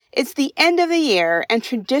It's the end of the year, and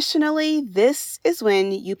traditionally, this is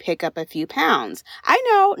when you pick up a few pounds. I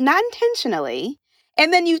know, not intentionally.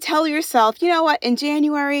 And then you tell yourself, you know what, in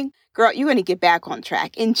January, girl, you're going to get back on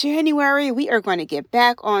track. In January, we are going to get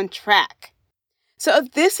back on track. So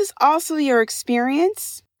if this is also your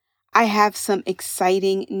experience, I have some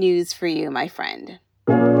exciting news for you, my friend.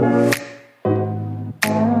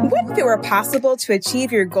 What if it were possible to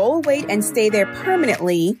achieve your goal weight and stay there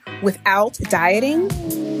permanently without dieting?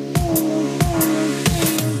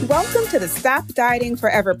 Welcome to the Stop Dieting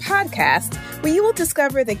Forever podcast, where you will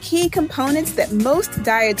discover the key components that most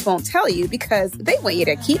diets won't tell you because they want you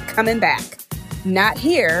to keep coming back. Not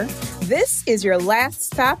here. This is your last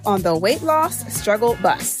stop on the weight loss struggle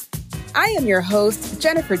bus. I am your host,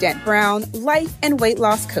 Jennifer Dent Brown, life and weight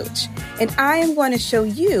loss coach, and I am going to show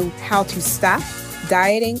you how to stop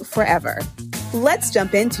dieting forever. Let's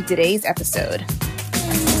jump into today's episode.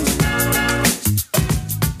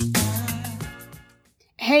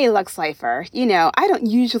 Hey, Lux Lifer. I don't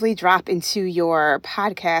usually drop into your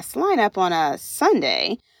podcast lineup on a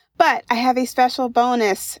Sunday, but I have a special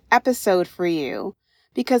bonus episode for you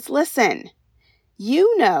because listen,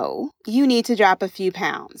 you know you need to drop a few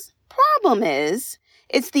pounds. Problem is,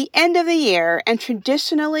 it's the end of the year, and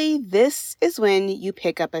traditionally, this is when you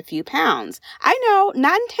pick up a few pounds. I know,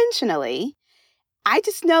 not intentionally. I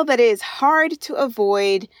just know that it is hard to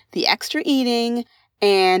avoid the extra eating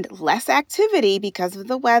and less activity because of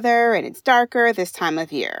the weather, and it's darker this time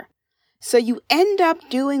of year. So you end up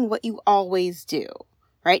doing what you always do,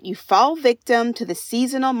 right? You fall victim to the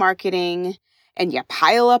seasonal marketing, and you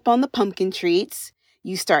pile up on the pumpkin treats.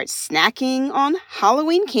 You start snacking on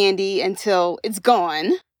Halloween candy until it's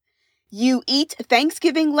gone. You eat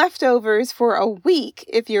Thanksgiving leftovers for a week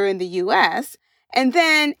if you're in the U.S., and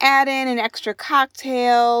then add in an extra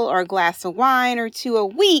cocktail or a glass of wine or two a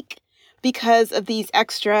week because of these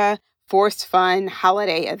extra forced fun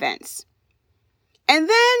holiday events. And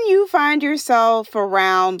then you find yourself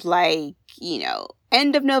around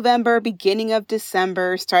end of November, beginning of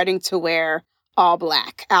December, starting to wear all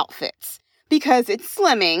black outfits because it's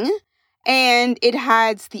slimming and it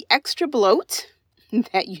hides the extra bloat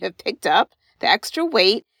that you have picked up, the extra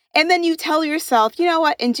weight. And then you tell yourself, you know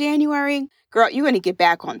what, in January, girl, you're going to get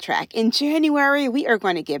back on track. In January, we are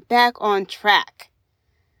going to get back on track.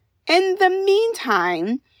 In the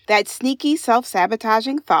meantime, that sneaky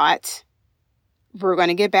self-sabotaging thought, we're going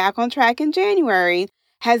to get back on track in January,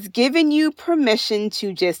 has given you permission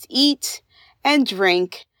to just eat and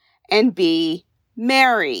drink and be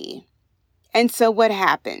merry. And so what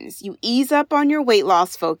happens? You ease up on your weight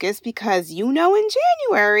loss focus because you know in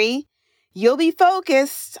January, you'll be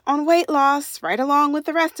focused on weight loss right along with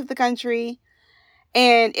the rest of the country.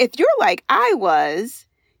 And if you're like I was,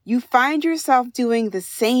 you find yourself doing the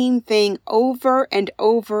same thing over and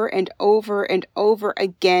over and over and over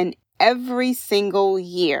again every single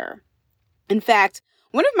year. In fact,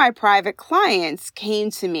 one of my private clients came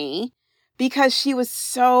to me because she was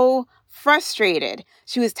so frustrated.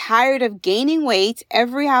 She was tired of gaining weight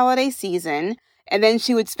every holiday season, and then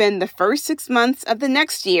she would spend the first 6 months of the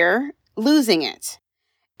next year losing it.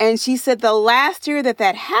 And she said the last year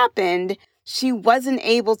that happened, she wasn't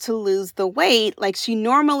able to lose the weight like she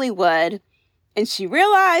normally would. And she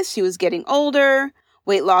realized she was getting older,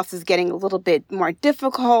 weight loss is getting a little bit more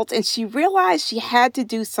difficult, and she realized she had to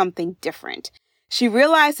do something different. She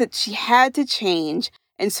realized that she had to change,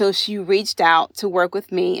 and so she reached out to work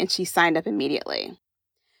with me and she signed up immediately.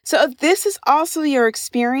 So if this is also your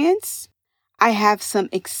experience, I have some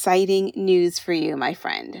exciting news for you, my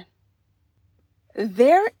friend.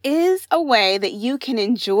 There is a way that you can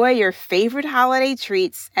enjoy your favorite holiday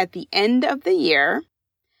treats at the end of the year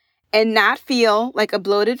and not feel like a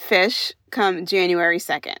bloated fish come January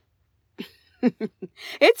 2nd.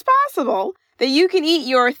 It's possible that you can eat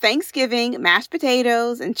your Thanksgiving mashed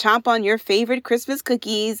potatoes and chomp on your favorite Christmas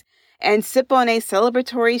cookies and sip on a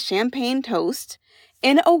celebratory champagne toast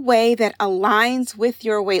in a way that aligns with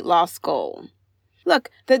your weight loss goal.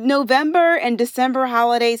 Look, the November and December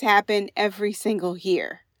holidays happen every single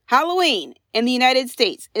year. Halloween in the United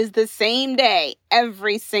States is the same day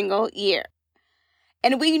every single year.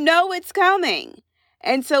 And we know it's coming.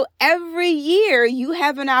 And so every year you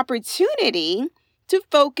have an opportunity to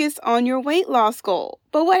focus on your weight loss goal.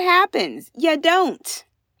 But what happens? You don't.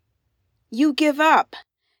 You give up.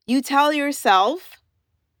 You tell yourself,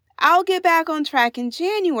 I'll get back on track in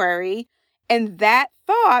January. And that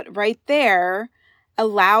thought right there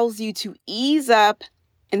allows you to ease up,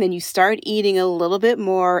 and then you start eating a little bit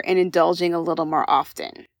more and indulging a little more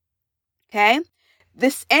often. Okay?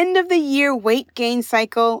 This end of the year weight gain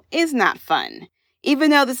cycle is not fun.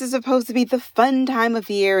 even though this is supposed to be the fun time of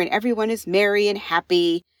year and everyone is merry and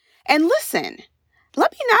happy. And listen,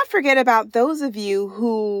 let me not forget about those of you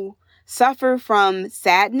who suffer from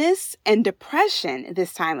sadness and depression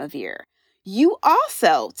this time of year. You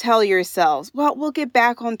also tell yourselves, well, we'll get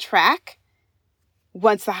back on track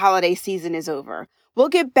once the holiday season is over. We'll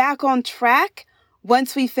get back on track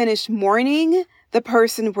once we finish mourning the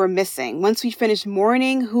person we're missing, once we finish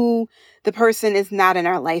mourning who the person is not in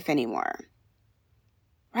our life anymore.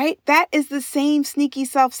 Right? That is the same sneaky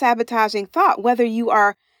self-sabotaging thought, whether you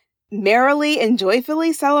are merrily and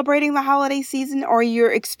joyfully celebrating the holiday season or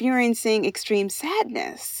you're experiencing extreme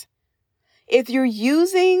sadness. If you're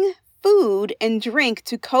using food and drink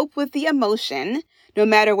to cope with the emotion, no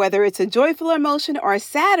matter whether it's a joyful emotion or a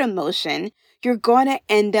sad emotion, you're going to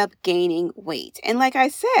end up gaining weight. And like I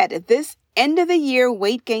said, this end of the year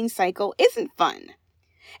weight gain cycle isn't fun,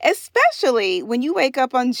 especially when you wake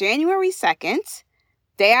up on January 2nd,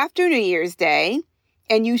 day after New Year's Day,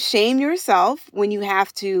 and you shame yourself when you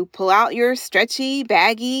have to pull out your stretchy,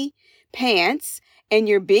 baggy pants and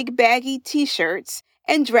your big baggy t-shirts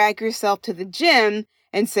and drag yourself to the gym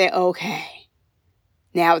and say, okay,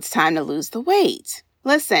 now it's time to lose the weight.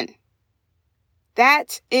 Listen,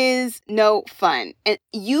 that is no fun. And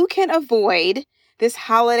you can avoid this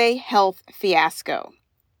holiday health fiasco.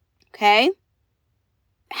 Okay?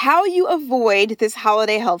 How you avoid this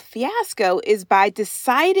holiday health fiasco is by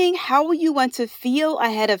deciding how you want to feel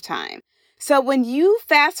ahead of time. So when you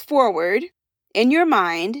fast forward in your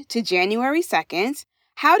mind to January 2nd,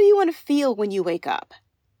 how do you want to feel when you wake up?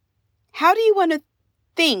 How do you want to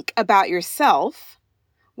think about yourself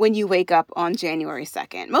when you wake up on January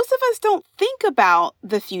 2nd? Most of us don't think about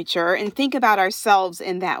the future and think about ourselves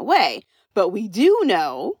in that way, but we do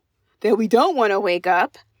know that we don't want to wake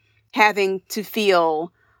up having to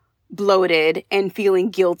feel bloated and feeling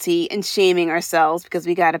guilty and shaming ourselves because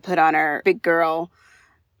we got to put on our big girl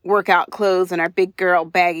workout clothes and our big girl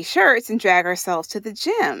baggy shirts and drag ourselves to the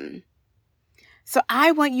gym. So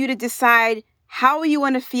I want you to decide how you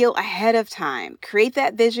want to feel ahead of time. Create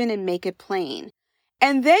that vision and make it plain.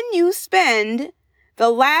 And then you spend the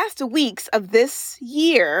last weeks of this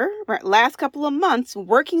year, or last couple of months,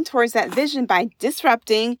 working towards that vision by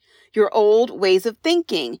disrupting your old ways of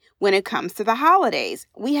thinking when it comes to the holidays.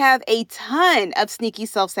 We have a ton of sneaky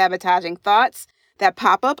self-sabotaging thoughts that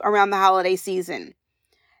pop up around the holiday season.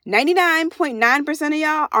 99.9% of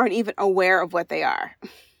y'all aren't even aware of what they are.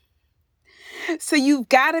 So you've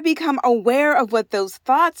got to become aware of what those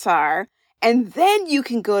thoughts are, and then you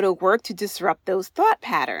can go to work to disrupt those thought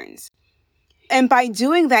patterns. And by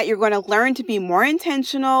doing that, you're going to learn to be more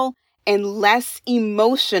intentional and less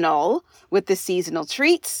emotional with the seasonal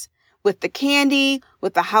treats, with the candy,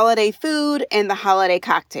 with the holiday food, and the holiday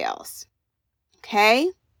cocktails. Okay?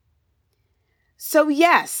 So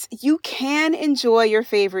yes, you can enjoy your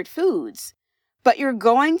favorite foods, but you're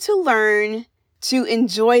going to learn to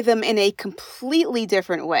enjoy them in a completely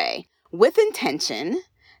different way, with intention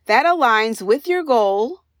that aligns with your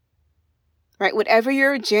goal, right? Whatever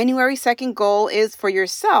your January 2nd goal is for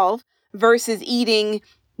yourself versus eating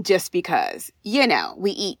just because. You know,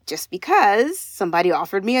 we eat just because somebody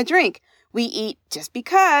offered me a drink. We eat just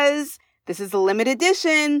because this is a limited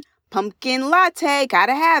edition pumpkin latte,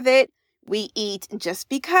 gotta have it. We eat just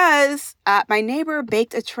because my neighbor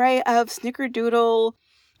baked a tray of Snickerdoodle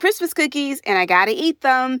Christmas cookies and I gotta eat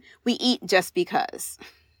them. We eat just because.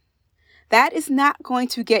 That is not going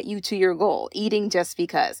to get you to your goal, eating just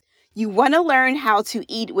because. You want to learn how to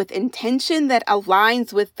eat with intention that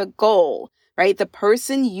aligns with the goal, right? The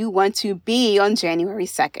person you want to be on January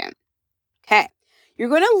 2nd. Okay. You're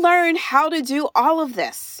going to learn how to do all of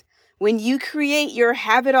this when you create your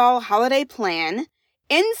Have It All holiday plan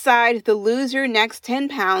inside the Lose Your Next 10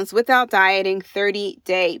 Pounds Without Dieting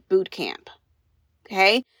 30-day boot camp.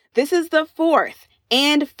 Okay. This is the fourth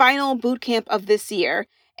and final boot camp of this year.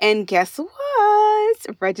 And guess what?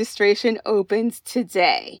 Registration opens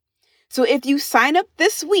today. So if you sign up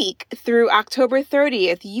this week through October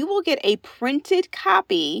 30th, you will get a printed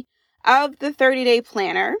copy of the 30-day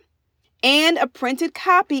planner and a printed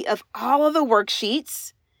copy of all of the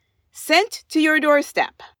worksheets sent to your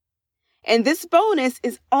doorstep. And this bonus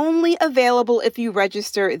is only available if you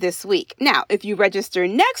register this week. Now, if you register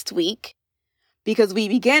next week, because we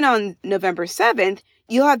begin on November 7th,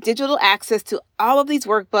 you'll have digital access to all of these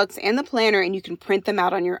workbooks and the planner, and you can print them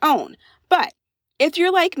out on your own. But if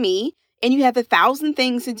you're like me and you have 1,000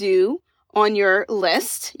 things to do on your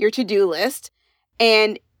list, your to-do list,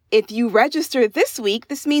 and if you register this week,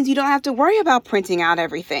 this means you don't have to worry about printing out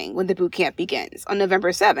everything when the boot camp begins on November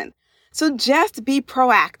 7th. So just be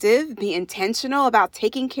proactive, be intentional about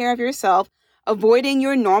taking care of yourself avoiding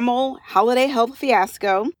your normal holiday health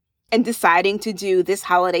fiasco and deciding to do this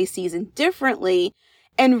holiday season differently,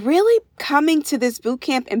 and really coming to this boot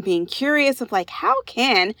camp and being curious of like, how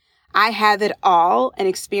can I have it all and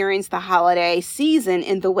experience the holiday season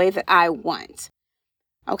in the way that I want?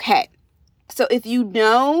 Okay, so if you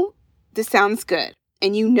know this sounds good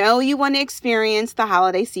and you know you want to experience the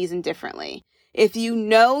holiday season differently, if you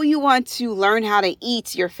know you want to learn how to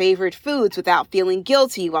eat your favorite foods without feeling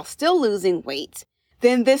guilty while still losing weight,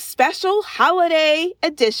 then this special holiday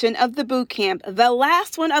edition of the boot camp, the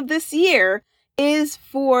last one of this year, is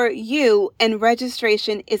for you, and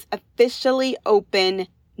registration is officially open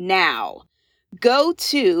now. Go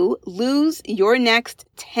to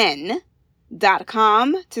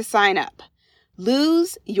loseyournext10.com to sign up.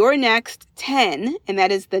 Loseyournext10, and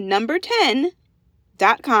that is the number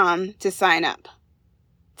 10.com to sign up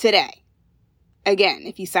today. Again,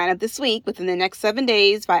 if you sign up this week within the next 7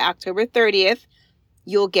 days by October 30th,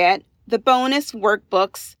 you'll get the bonus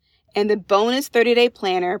workbooks and the bonus 30-day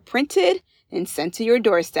planner printed and sent to your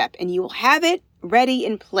doorstep, and you will have it ready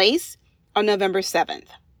in place on November 7th.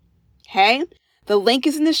 Okay? The link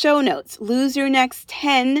is in the show notes,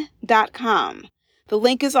 loseyournext10.com. The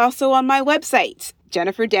link is also on my website,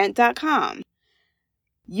 jenniferdent.com.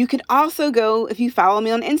 You can also go, if you follow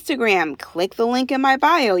me on Instagram, click the link in my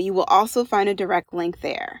bio. You will also find a direct link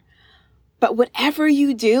there. But whatever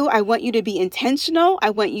you do, I want you to be intentional. I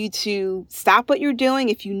want you to stop what you're doing.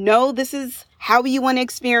 If you know this is how you want to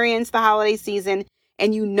experience the holiday season,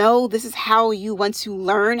 and you know this is how you want to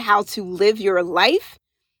learn how to live your life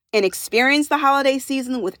and experience the holiday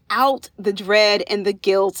season without the dread and the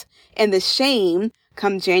guilt and the shame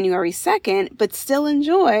come January 2nd, but still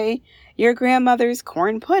enjoy your grandmother's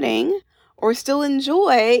corn pudding, or still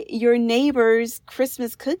enjoy your neighbor's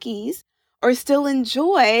Christmas cookies, or still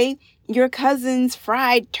enjoy your cousin's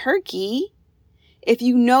fried turkey. If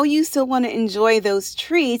you know you still want to enjoy those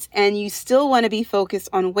treats and you still want to be focused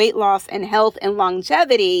on weight loss and health and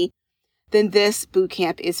longevity, then this boot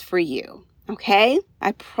camp is for you. Okay?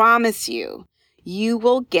 I promise you, you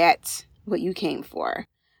will get what you came for.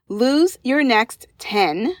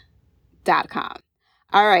 Loseyournext10.com.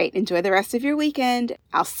 All right, enjoy the rest of your weekend.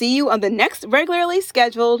 I'll see you on the next regularly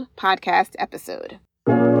scheduled podcast episode.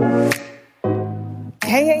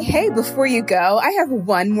 Hey, before you go, I have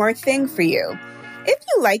one more thing for you. If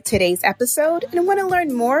you liked today's episode and want to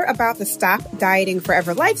learn more about the Stop Dieting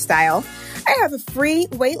Forever lifestyle, I have a free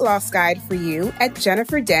weight loss guide for you at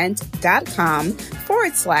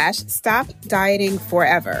jenniferdent.com/Stop Dieting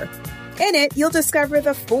Forever. In it, you'll discover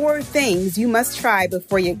the 4 things you must try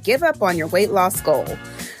before you give up on your weight loss goal.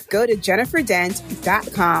 Go to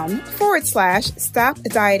jenniferdent.com/Stop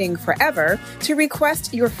Dieting Forever to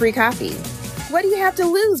request your free copy. What do you have to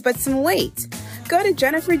lose but some weight? Go to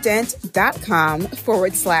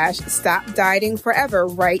jenniferdent.com/Stop Dieting Forever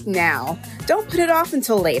right now. Don't put it off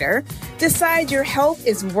until later. Decide your health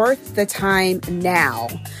is worth the time now.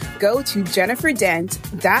 Go to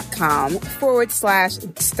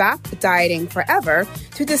jenniferdent.com/Stop Dieting Forever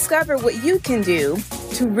to discover what you can do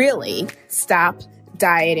to really stop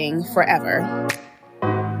dieting forever.